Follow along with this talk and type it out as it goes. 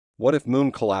What if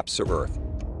Moon collapse to Earth?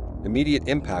 Immediate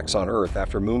impacts on Earth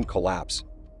after Moon collapse.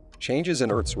 Changes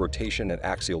in Earth's rotation and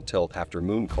axial tilt after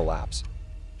Moon collapse.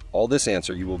 All this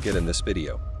answer you will get in this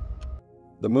video.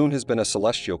 The Moon has been a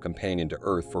celestial companion to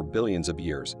Earth for billions of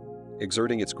years,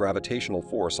 exerting its gravitational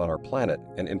force on our planet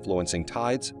and influencing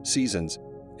tides, seasons,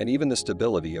 and even the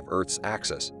stability of Earth's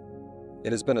axis.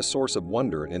 It has been a source of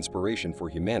wonder and inspiration for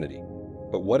humanity.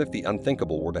 But what if the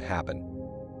unthinkable were to happen?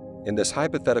 In this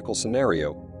hypothetical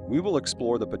scenario, we will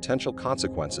explore the potential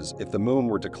consequences if the Moon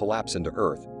were to collapse into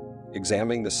Earth,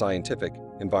 examining the scientific,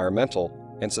 environmental,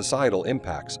 and societal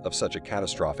impacts of such a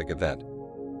catastrophic event.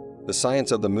 The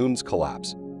science of the Moon's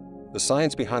collapse. The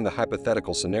science behind the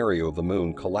hypothetical scenario of the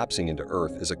Moon collapsing into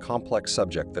Earth is a complex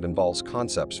subject that involves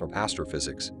concepts from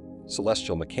astrophysics,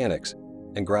 celestial mechanics,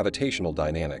 and gravitational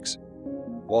dynamics.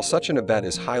 While such an event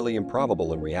is highly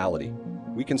improbable in reality,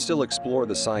 we can still explore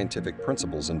the scientific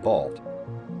principles involved.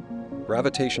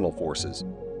 Gravitational forces.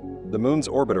 The Moon's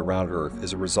orbit around Earth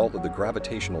is a result of the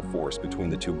gravitational force between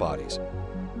the two bodies.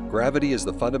 Gravity is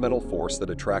the fundamental force that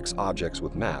attracts objects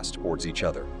with mass towards each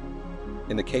other.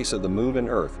 In the case of the Moon and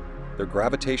Earth, their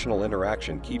gravitational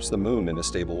interaction keeps the Moon in a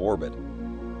stable orbit.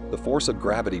 The force of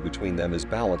gravity between them is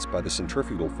balanced by the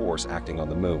centrifugal force acting on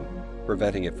the Moon,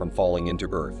 preventing it from falling into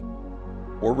Earth.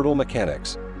 Orbital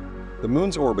mechanics. The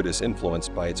Moon's orbit is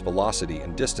influenced by its velocity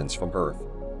and distance from Earth.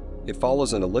 It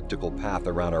follows an elliptical path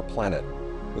around our planet,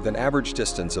 with an average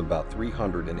distance of about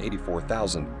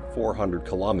 384,400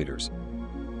 kilometers.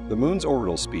 The Moon's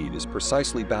orbital speed is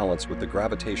precisely balanced with the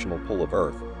gravitational pull of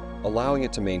Earth, allowing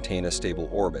it to maintain a stable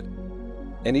orbit.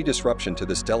 Any disruption to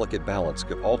this delicate balance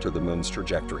could alter the Moon's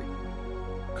trajectory.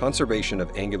 Conservation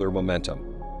of angular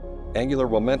momentum. Angular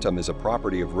momentum is a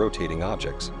property of rotating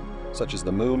objects, such as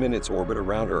the Moon in its orbit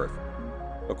around Earth.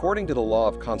 According to the law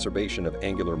of conservation of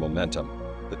angular momentum,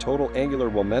 the total angular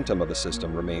momentum of the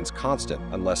system remains constant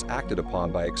unless acted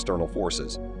upon by external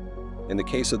forces. In the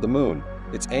case of the Moon,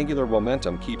 its angular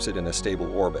momentum keeps it in a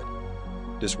stable orbit.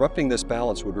 Disrupting this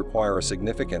balance would require a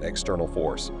significant external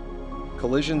force.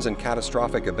 Collisions and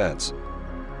catastrophic events.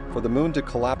 For the Moon to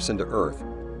collapse into Earth,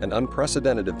 an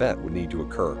unprecedented event would need to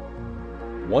occur.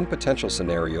 One potential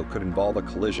scenario could involve a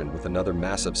collision with another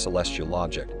massive celestial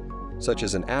object, such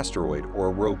as an asteroid or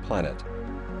a rogue planet.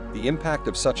 The impact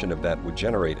of such an event would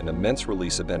generate an immense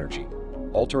release of energy,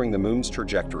 altering the Moon's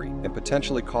trajectory and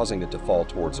potentially causing it to fall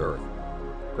towards Earth.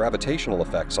 Gravitational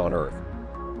effects on Earth.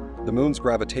 The Moon's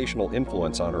gravitational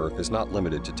influence on Earth is not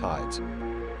limited to tides.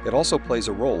 It also plays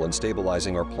a role in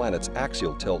stabilizing our planet's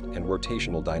axial tilt and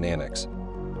rotational dynamics.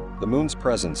 The Moon's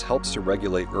presence helps to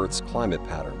regulate Earth's climate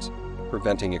patterns,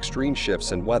 preventing extreme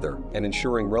shifts in weather and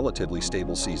ensuring relatively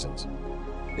stable seasons.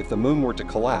 If the Moon were to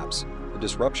collapse, the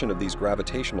disruption of these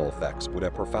gravitational effects would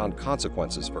have profound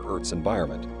consequences for Earth's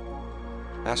environment.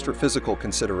 Astrophysical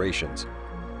considerations.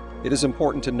 It is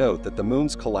important to note that the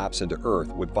Moon's collapse into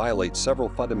Earth would violate several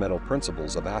fundamental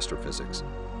principles of astrophysics.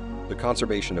 The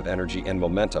conservation of energy and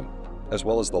momentum, as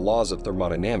well as the laws of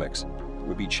thermodynamics,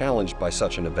 would be challenged by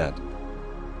such an event.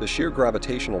 The sheer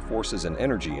gravitational forces and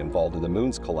energy involved in the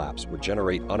Moon's collapse would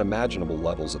generate unimaginable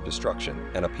levels of destruction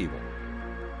and upheaval.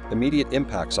 Immediate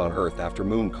impacts on Earth after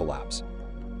Moon collapse.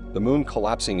 The Moon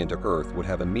collapsing into Earth would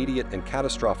have immediate and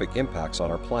catastrophic impacts on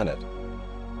our planet.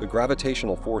 The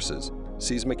gravitational forces,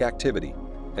 seismic activity,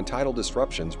 and tidal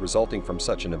disruptions resulting from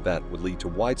such an event would lead to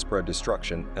widespread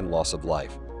destruction and loss of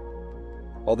life.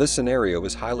 While this scenario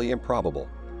is highly improbable,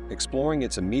 exploring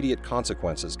its immediate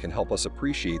consequences can help us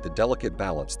appreciate the delicate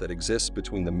balance that exists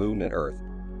between the Moon and Earth.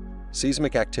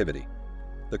 Seismic activity.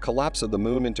 The collapse of the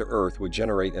Moon into Earth would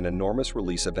generate an enormous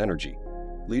release of energy,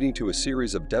 leading to a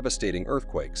series of devastating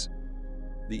earthquakes.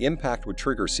 The impact would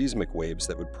trigger seismic waves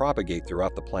that would propagate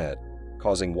throughout the planet,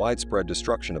 causing widespread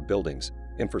destruction of buildings,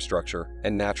 infrastructure,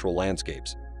 and natural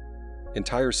landscapes.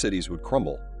 Entire cities would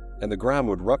crumble, and the ground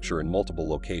would rupture in multiple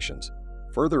locations,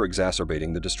 further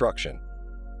exacerbating the destruction.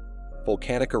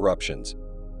 Volcanic eruptions.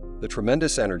 The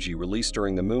tremendous energy released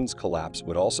during the Moon's collapse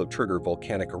would also trigger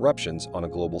volcanic eruptions on a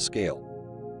global scale.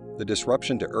 The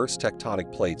disruption to Earth's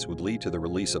tectonic plates would lead to the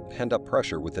release of pent-up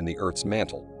pressure within the Earth's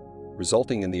mantle,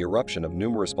 resulting in the eruption of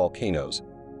numerous volcanoes.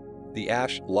 The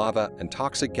ash, lava, and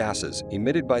toxic gases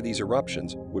emitted by these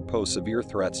eruptions would pose severe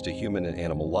threats to human and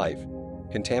animal life,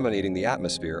 contaminating the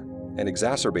atmosphere and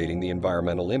exacerbating the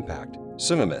environmental impact.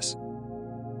 Tsunamis.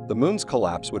 The Moon's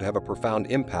collapse would have a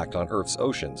profound impact on Earth's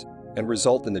oceans and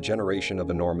result in the generation of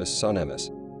enormous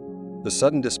tsunamis. The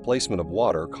sudden displacement of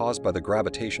water caused by the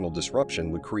gravitational disruption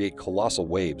would create colossal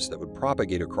waves that would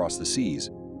propagate across the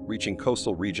seas, reaching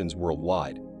coastal regions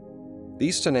worldwide.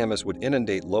 These tsunamis would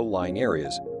inundate low-lying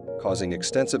areas, causing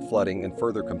extensive flooding and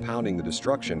further compounding the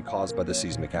destruction caused by the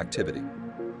seismic activity.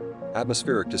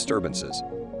 Atmospheric disturbances.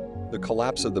 The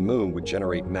collapse of the moon would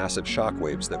generate massive shock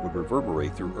waves that would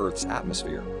reverberate through Earth's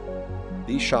atmosphere.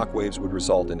 These shock waves would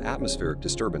result in atmospheric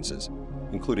disturbances,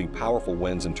 including powerful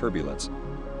winds and turbulence.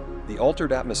 The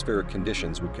altered atmospheric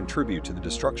conditions would contribute to the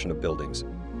destruction of buildings,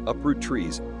 uproot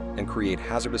trees, and create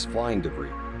hazardous flying debris,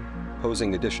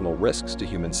 posing additional risks to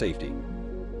human safety.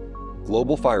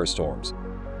 Global firestorms.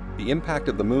 The impact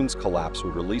of the moon's collapse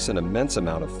would release an immense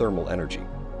amount of thermal energy,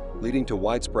 leading to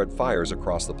widespread fires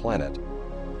across the planet.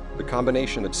 The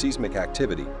combination of seismic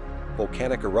activity,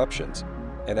 volcanic eruptions,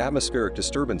 and atmospheric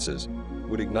disturbances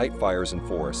would ignite fires in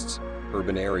forests,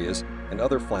 urban areas, and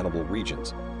other flammable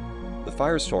regions. The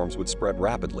firestorms would spread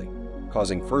rapidly,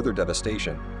 causing further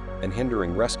devastation and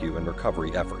hindering rescue and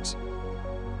recovery efforts.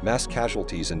 Mass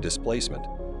casualties and displacement.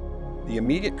 The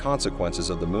immediate consequences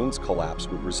of the moon's collapse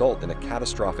would result in a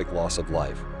catastrophic loss of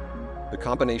life. The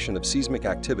combination of seismic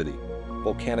activity,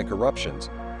 volcanic eruptions,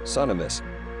 tsunamis,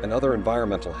 and other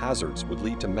environmental hazards would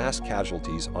lead to mass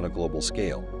casualties on a global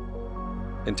scale.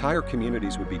 Entire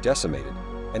communities would be decimated,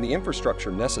 and the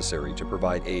infrastructure necessary to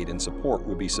provide aid and support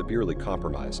would be severely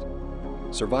compromised.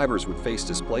 Survivors would face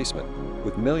displacement,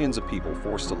 with millions of people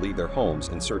forced to leave their homes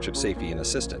in search of safety and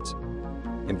assistance.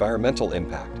 Environmental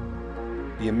impact.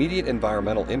 The immediate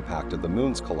environmental impact of the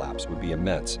moon's collapse would be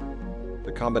immense.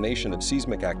 The combination of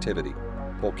seismic activity,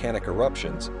 volcanic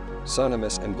eruptions,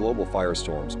 tsunamis, and global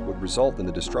firestorms would result in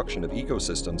the destruction of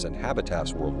ecosystems and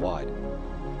habitats worldwide.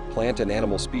 Plant and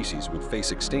animal species would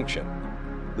face extinction,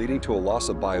 leading to a loss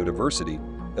of biodiversity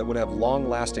that would have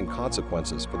long-lasting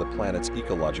consequences for the planet's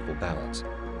ecological balance.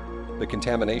 The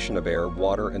contamination of air,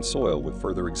 water, and soil would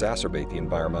further exacerbate the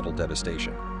environmental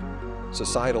devastation.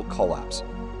 Societal collapse.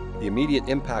 The immediate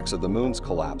impacts of the moon's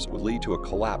collapse would lead to a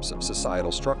collapse of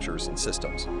societal structures and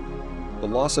systems. The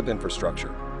loss of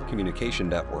infrastructure, communication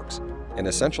networks, and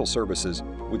essential services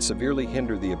would severely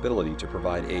hinder the ability to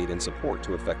provide aid and support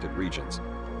to affected regions.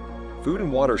 Food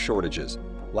and water shortages,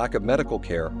 lack of medical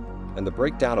care, and the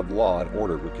breakdown of law and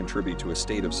order would contribute to a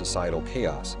state of societal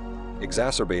chaos,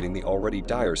 exacerbating the already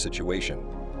dire situation.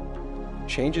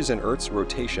 Changes in Earth's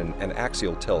rotation and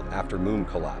axial tilt after moon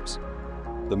collapse.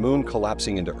 The moon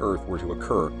collapsing into Earth were to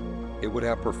occur, it would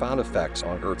have profound effects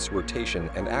on Earth's rotation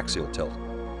and axial tilt.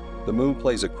 The moon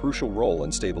plays a crucial role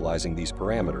in stabilizing these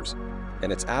parameters,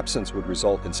 and its absence would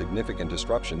result in significant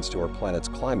disruptions to our planet's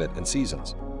climate and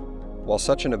seasons. While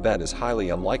such an event is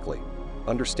highly unlikely,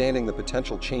 understanding the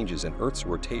potential changes in Earth's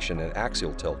rotation and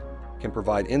axial tilt can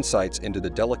provide insights into the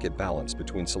delicate balance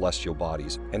between celestial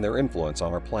bodies and their influence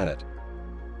on our planet.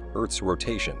 Earth's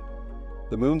rotation.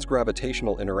 The moon's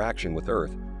gravitational interaction with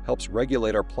Earth helps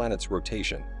regulate our planet's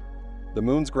rotation. The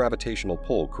moon's gravitational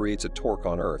pull creates a torque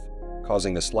on Earth,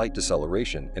 causing a slight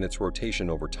deceleration in its rotation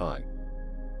over time.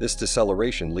 This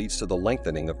deceleration leads to the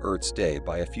lengthening of Earth's day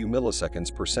by a few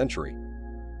milliseconds per century.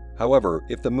 However,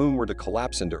 if the moon were to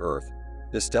collapse into Earth,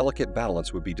 this delicate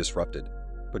balance would be disrupted,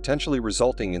 potentially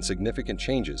resulting in significant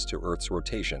changes to Earth's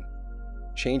rotation.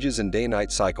 Changes in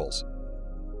day-night cycles.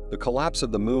 The collapse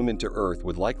of the moon into Earth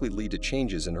would likely lead to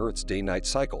changes in Earth's day-night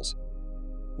cycles.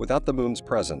 Without the moon's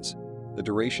presence, the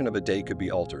duration of a day could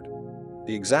be altered.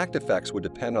 The exact effects would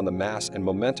depend on the mass and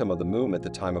momentum of the moon at the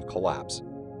time of collapse.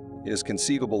 It is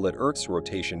conceivable that Earth's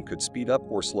rotation could speed up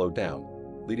or slow down,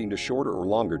 leading to shorter or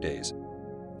longer days.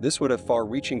 This would have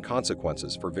far-reaching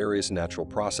consequences for various natural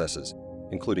processes,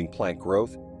 including plant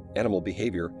growth, animal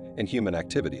behavior, and human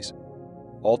activities.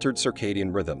 Altered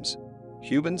circadian rhythms.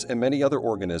 Humans and many other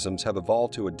organisms have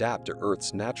evolved to adapt to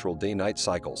Earth's natural day-night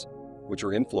cycles, which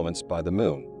are influenced by the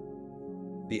moon.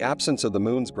 The absence of the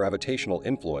moon's gravitational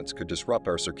influence could disrupt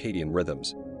our circadian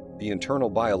rhythms, the internal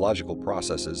biological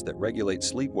processes that regulate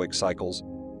sleep-wake cycles,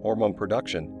 hormone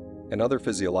production, and other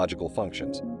physiological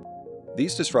functions.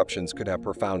 These disruptions could have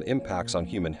profound impacts on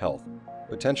human health,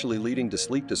 potentially leading to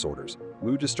sleep disorders,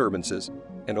 mood disturbances,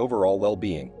 and overall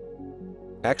well-being.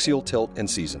 Axial tilt and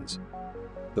seasons.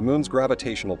 The moon's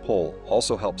gravitational pull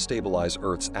also helps stabilize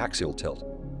Earth's axial tilt,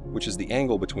 which is the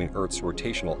angle between Earth's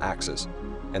rotational axis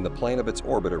and the plane of its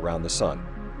orbit around the Sun.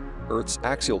 Earth's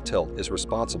axial tilt is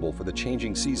responsible for the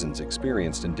changing seasons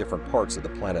experienced in different parts of the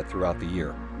planet throughout the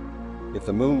year. If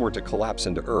the moon were to collapse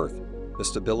into Earth, the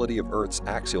stability of Earth's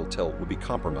axial tilt would be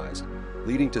compromised,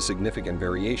 leading to significant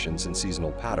variations in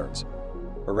seasonal patterns.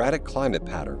 Erratic climate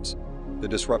patterns. The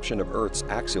disruption of Earth's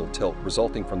axial tilt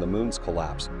resulting from the moon's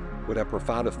collapse would have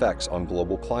profound effects on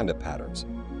global climate patterns.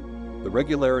 The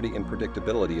regularity and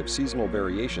predictability of seasonal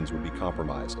variations would be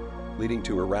compromised, leading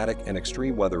to erratic and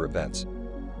extreme weather events.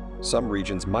 Some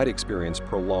regions might experience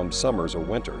prolonged summers or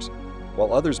winters,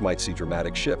 while others might see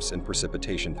dramatic shifts in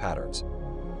precipitation patterns.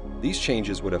 These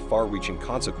changes would have far-reaching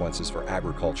consequences for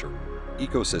agriculture,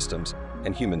 ecosystems,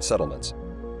 and human settlements.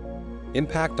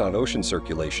 Impact on ocean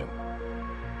circulation.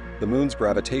 The Moon's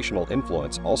gravitational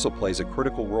influence also plays a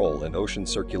critical role in ocean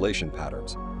circulation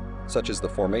patterns, such as the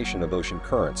formation of ocean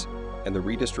currents and the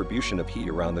redistribution of heat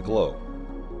around the globe.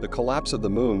 The collapse of the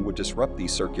Moon would disrupt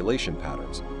these circulation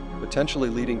patterns, potentially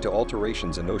leading to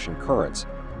alterations in ocean currents,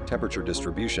 temperature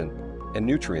distribution, and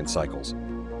nutrient cycles.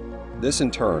 This,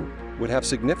 in turn, would have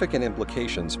significant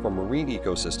implications for marine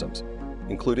ecosystems,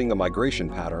 including the migration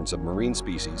patterns of marine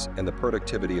species and the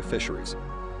productivity of fisheries.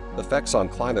 Effects on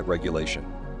climate regulation.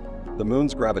 The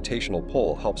Moon's gravitational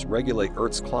pull helps regulate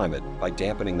Earth's climate by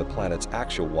dampening the planet's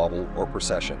axial wobble or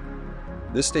precession.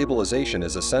 This stabilization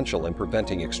is essential in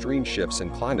preventing extreme shifts in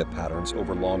climate patterns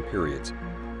over long periods.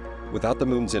 Without the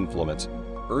Moon's influence,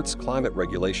 Earth's climate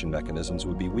regulation mechanisms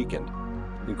would be weakened,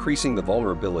 increasing the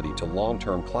vulnerability to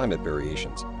long-term climate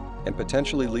variations and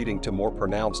potentially leading to more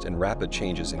pronounced and rapid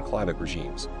changes in climate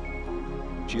regimes.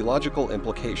 Geological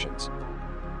implications.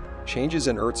 Changes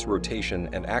in Earth's rotation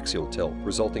and axial tilt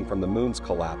resulting from the Moon's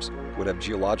collapse would have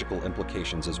geological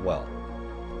implications as well.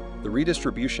 The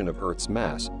redistribution of Earth's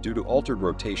mass due to altered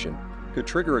rotation could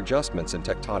trigger adjustments in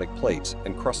tectonic plates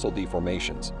and crustal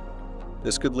deformations.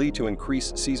 This could lead to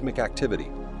increased seismic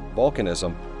activity,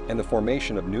 volcanism, and the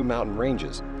formation of new mountain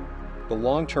ranges. The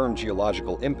long-term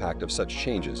geological impact of such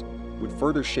changes would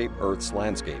further shape Earth's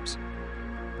landscapes.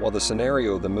 While the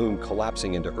scenario of the Moon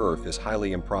collapsing into Earth is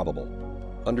highly improbable,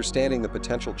 understanding the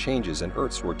potential changes in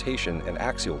Earth's rotation and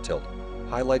axial tilt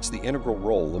highlights the integral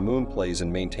role the Moon plays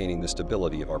in maintaining the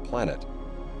stability of our planet.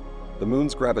 The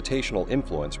Moon's gravitational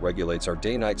influence regulates our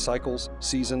day-night cycles,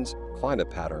 seasons, climate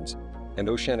patterns, and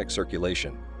oceanic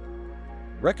circulation.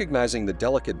 Recognizing the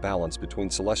delicate balance between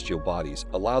celestial bodies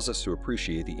allows us to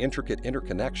appreciate the intricate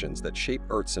interconnections that shape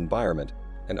Earth's environment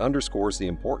and underscores the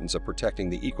importance of protecting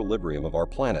the equilibrium of our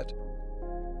planet.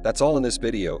 That's all in this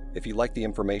video. If you like the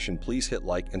information, please hit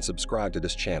like and subscribe to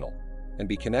this channel, and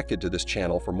be connected to this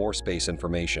channel for more space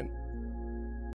information.